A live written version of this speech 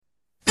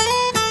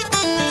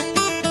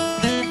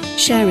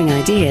sharing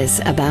ideas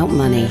about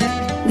money.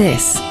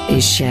 This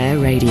is Share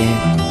Radio.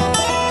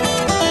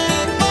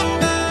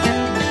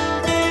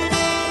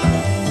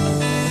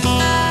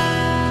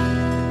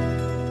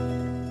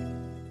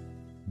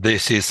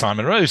 This is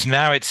Simon Rose.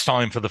 Now it's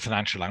time for the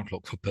Financial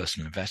Outlook for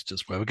Personal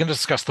Investors, where we're going to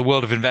discuss the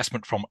world of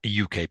investment from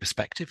a UK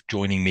perspective.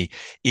 Joining me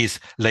is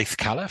Laith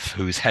Calaf,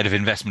 who is Head of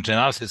Investment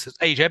Analysis at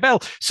AJ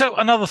Bell. So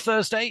another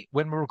Thursday,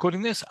 when we're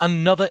recording this,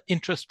 another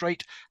interest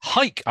rate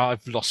hike.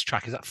 I've lost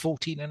track. Is that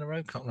 14 in a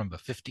row? Can't remember.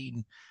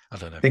 15? I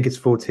don't know. I think it's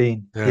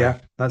 14. Yeah,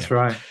 that's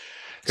right.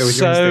 Go with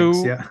your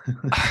instincts, yeah.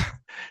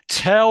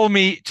 tell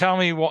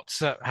me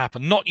what's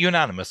happened. Not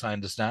unanimous, I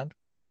understand.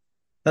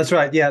 That's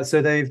right. Yeah.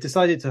 So they've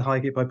decided to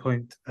hike it by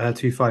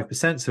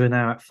 0.25%. So we're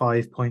now at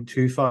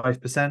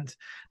 5.25%.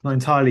 Not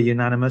entirely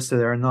unanimous. So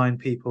there are 9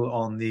 people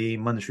on the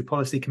Monetary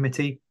Policy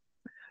Committee.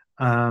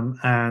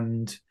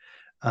 And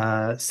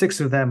 6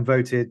 of them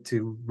voted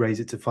to raise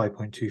it to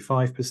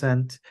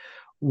 5.25%.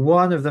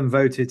 One of them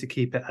voted to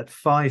keep it at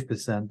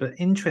 5%. But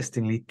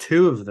interestingly,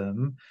 2 of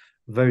them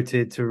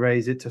voted to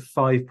raise it to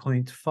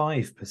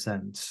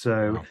 5.5%.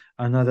 So wow.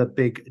 Another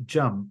big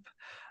jump.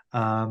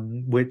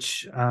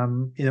 Which I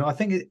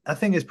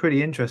think is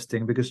pretty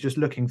interesting, because just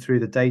looking through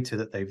the data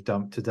that they've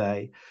dumped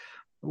today,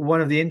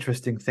 one of the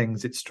interesting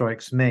things it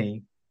strikes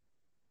me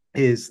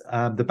is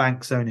the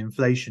bank's own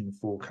inflation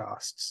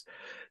forecasts.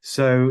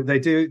 So they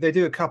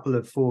do a couple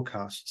of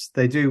forecasts.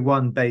 They do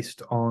one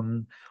based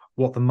on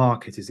what the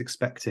market is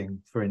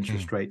expecting for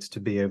interest rates to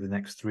be over the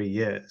next 3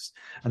 years,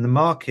 and the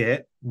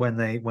market, when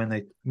they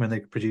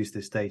produced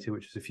this data,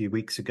 which was a few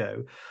weeks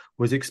ago,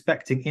 was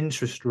expecting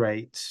interest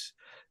rates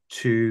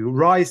to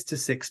rise to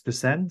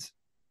 6%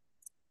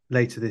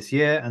 later this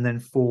year and then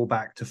fall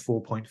back to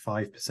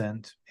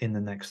 4.5% in the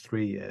next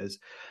 3 years.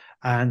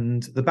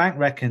 And the bank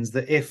reckons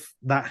that if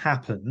that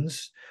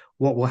happens,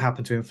 what will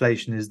happen to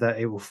inflation is that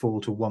it will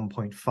fall to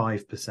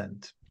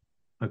 1.5%.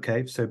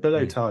 Okay, so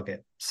below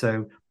target.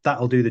 So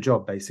that'll do the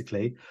job,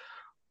 basically.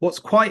 What's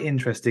quite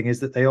interesting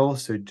is that they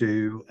also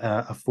do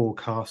a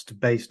forecast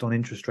based on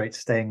interest rates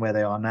staying where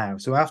they are now.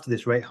 So after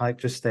this rate hike,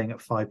 just staying at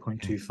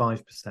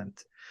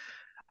 5.25%.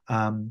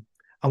 And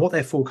what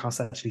their forecasts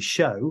actually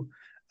show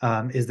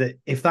is that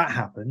if that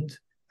happened,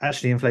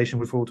 actually inflation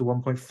would fall to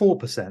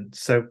 1.4%.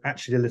 So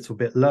actually a little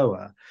bit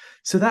lower.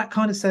 So that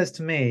kind of says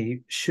to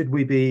me, should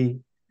they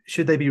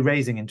be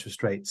raising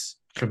interest rates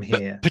from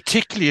here? But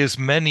particularly as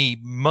many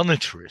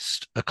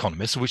monetarist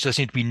economists, of which there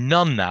seem to be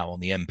none now on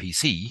the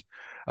MPC,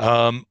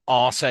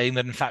 are saying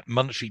that in fact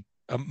monetary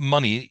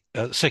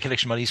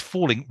circulation money is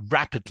falling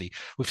rapidly.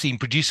 We've seen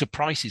producer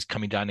prices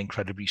coming down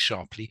incredibly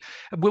sharply.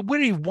 And we're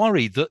really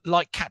worried that,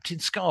 like Captain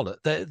Scarlet,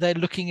 they're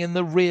looking in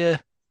the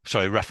rear.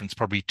 Sorry, reference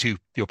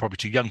you're probably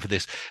too young for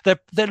this.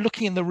 They're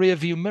looking in the rear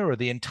view mirror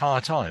the entire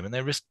time, and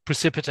they're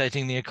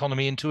precipitating the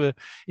economy into a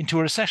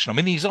recession. I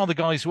mean, these are the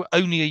guys who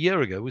only a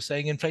year ago were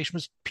saying inflation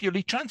was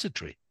purely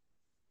transitory.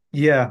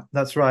 Yeah,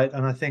 that's right.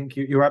 And I think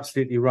you're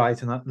absolutely right.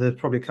 And there's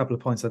probably a couple of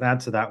points I'd add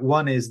to that.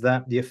 One is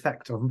that the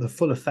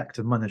full effect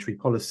of monetary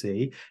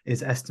policy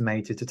is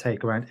estimated to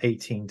take around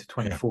 18 to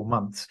 24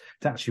 months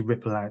to actually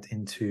ripple out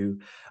into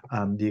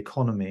the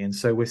economy. And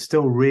so we're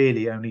still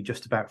really only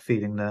just about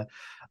feeling the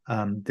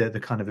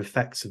kind of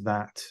effects of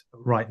that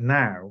right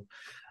now.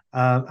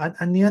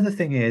 And the other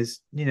thing is,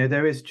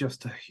 there is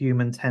just a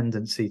human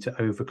tendency to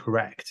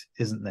overcorrect,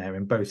 isn't there,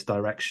 in both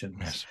directions?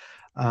 Yes.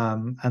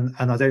 And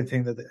I don't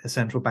think that the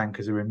central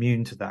bankers are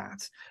immune to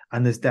that.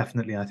 And there's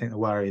definitely, I think, the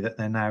worry that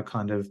they're now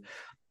kind of,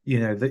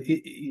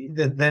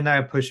 they're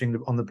now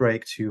pushing on the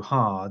brake too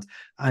hard.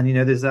 And,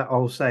 there's that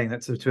old saying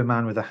that to a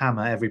man with a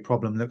hammer, every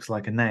problem looks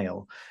like a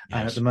nail. Yes.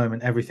 And at the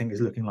moment, everything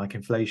is looking like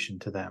inflation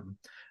to them.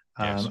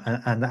 Yes.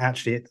 And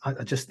actually,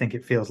 I just think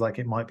it feels like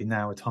it might be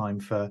now a time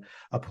for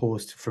a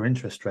pause for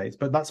interest rates.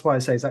 But that's why I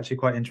say it's actually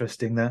quite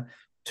interesting that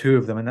 2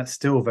 of them, and that's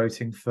still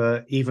voting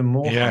for even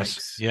more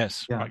hikes.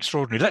 Yes,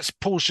 extraordinary. Let's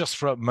pause just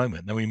for a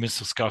moment. Then we must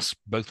discuss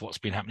both what's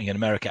been happening in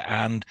America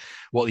and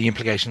what the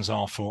implications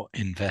are for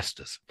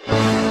investors.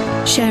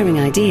 Sharing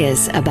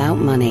ideas about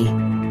money.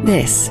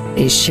 This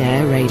is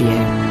Share Radio.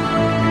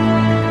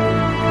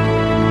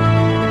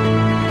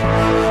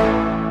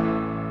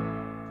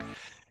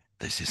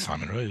 This is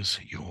Simon Rose.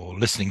 You're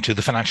listening to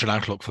the Financial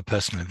Outlook for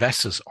Personal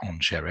Investors on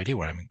Share Radio,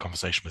 where I'm in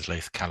conversation with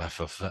Laith Calaf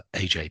of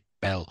AJ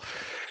Bell.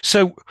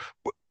 So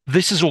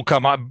this has all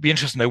come. I'd be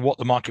interested to know what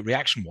the market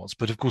reaction was.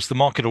 But of course, the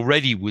market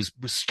already was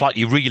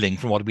slightly reeling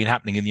from what had been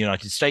happening in the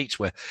United States,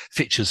 where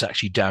Fitch has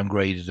actually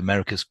downgraded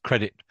America's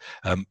credit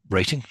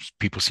rating.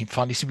 People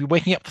finally seem to be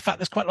waking up to the fact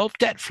there's quite a lot of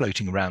debt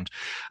floating around.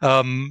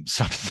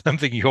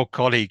 Something your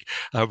colleague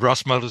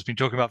Russ Mulder has been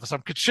talking about for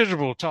some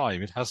considerable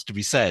time, it has to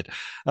be said,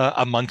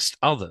 amongst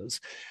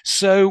others.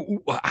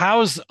 So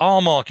how's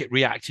our market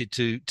reacted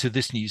to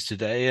this news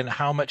today, and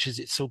how much is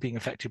it still being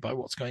affected by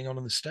what's going on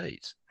in the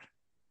States?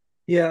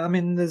 Yeah, I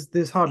mean,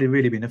 there's hardly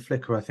really been a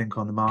flicker, I think,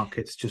 on the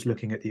markets. Just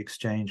looking at the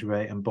exchange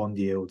rate and bond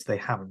yields, they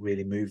haven't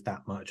really moved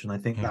that much. And I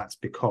think that's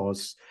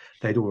because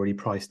they'd already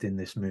priced in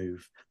this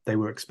move. They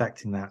were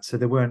expecting that. So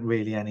there weren't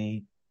really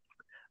any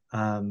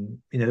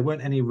there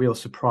weren't any real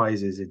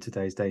surprises in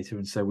today's data,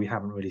 and so we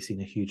haven't really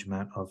seen a huge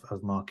amount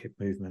of market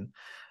movement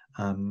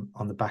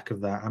on the back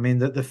of that. I mean,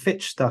 the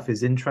Fitch stuff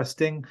is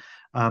interesting.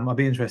 I'll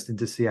be interested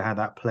to see how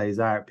that plays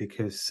out,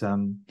 because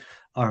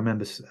I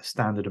remember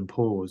Standard and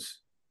Poor's,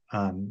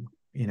 cutting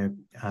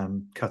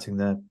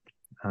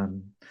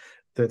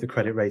the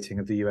credit rating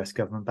of the US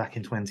government back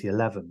in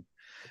 2011.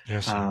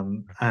 Yes.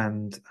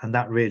 And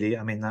that really,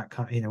 I mean, that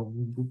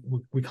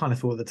we kind of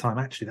thought at the time,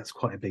 actually, that's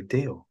quite a big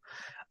deal.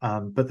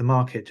 But the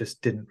market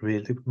just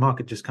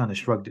kind of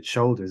shrugged its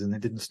shoulders, and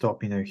it didn't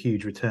stop,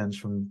 huge returns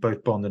from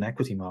both bond and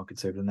equity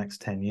markets over the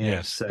next 10 years.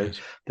 Yes, so yes.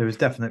 There was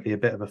definitely a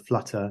bit of a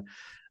flutter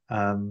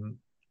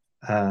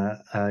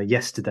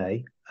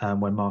yesterday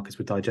when markets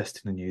were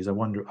digesting the news. I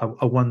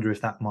wonder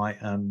if that might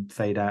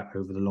fade out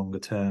over the longer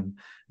term.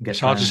 And get it's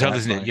hard to tell, drowned out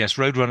isn't it? by- Yes,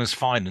 Roadrunner's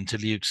fine until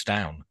he looks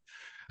down.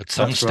 At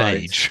some That's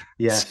right. stage,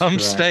 Yes, some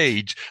correct.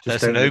 stage, Just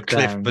there's don't no look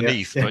cliff down.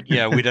 beneath. Yeah. But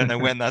yeah, we don't know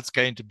when that's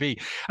going to be.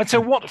 And so,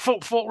 what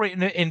for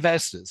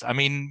investors? I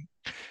mean,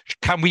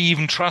 can we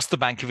even trust the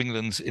Bank of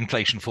England's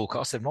inflation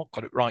forecast? They've not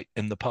got it right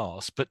in the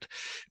past. But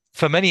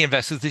for many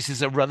investors, this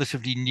is a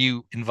relatively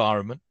new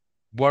environment.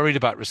 Worried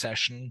about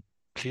recession,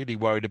 clearly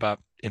worried about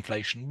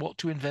inflation. What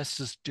do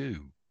investors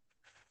do?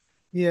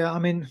 Yeah, I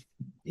memean,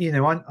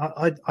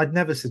 I'd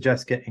never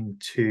suggest getting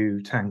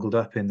too tangled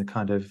up in the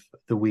kind of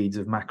the weeds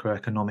of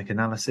macroeconomic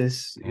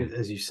analysis.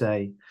 As you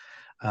say,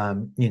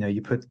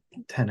 you put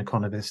 10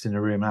 economists in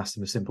a room, ask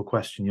them a simple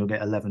question, you'll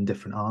get 11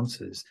 different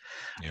answers.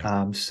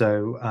 Yeah.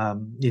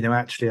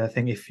 Actually, I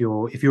think if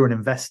you're an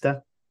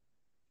investor,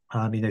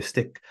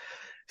 stick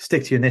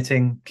to your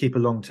knitting, keep a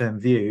long-term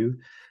view.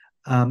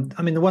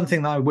 I mean, the one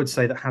thing that I would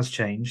say that has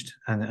changed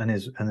and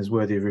is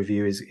worthy of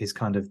review is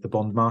kind of the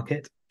bond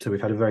market. So we've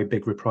had a very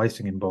big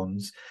repricing in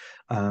bonds.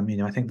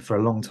 I think for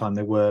a long time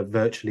they were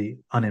virtually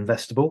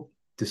uninvestable,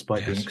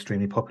 despite being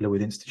extremely popular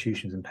with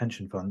institutions and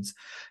pension funds.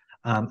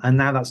 And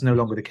now that's no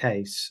longer the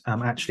case.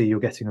 Actually, you're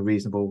getting a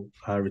reasonable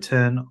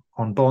return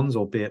on bonds,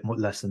 albeit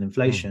less than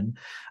inflation.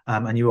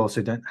 And you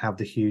also don't have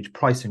the huge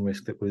pricing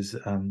risk that was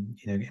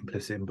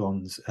implicit in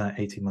bonds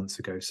 18 months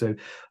ago. So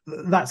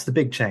that's the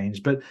big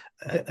change. But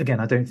again,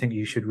 I don't think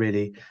you should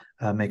really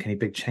make any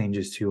big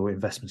changes to your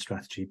investment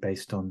strategy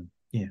based on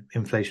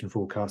inflation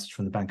forecasts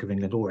from the Bank of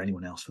England or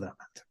anyone else for that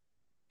matter.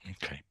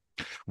 Okay.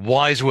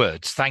 Wise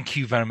words. Thank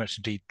you very much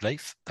indeed,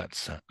 Laith.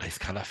 That's Laith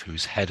Calaf,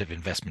 who's head of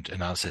investment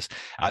analysis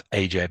at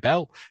AJ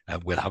Bell.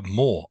 We'll have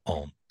more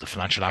on the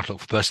financial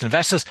outlook for personal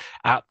investors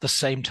at the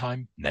same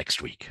time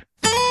next week.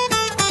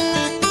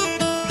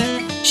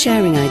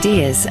 Sharing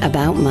ideas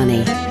about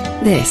money.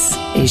 This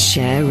is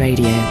Share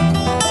Radio.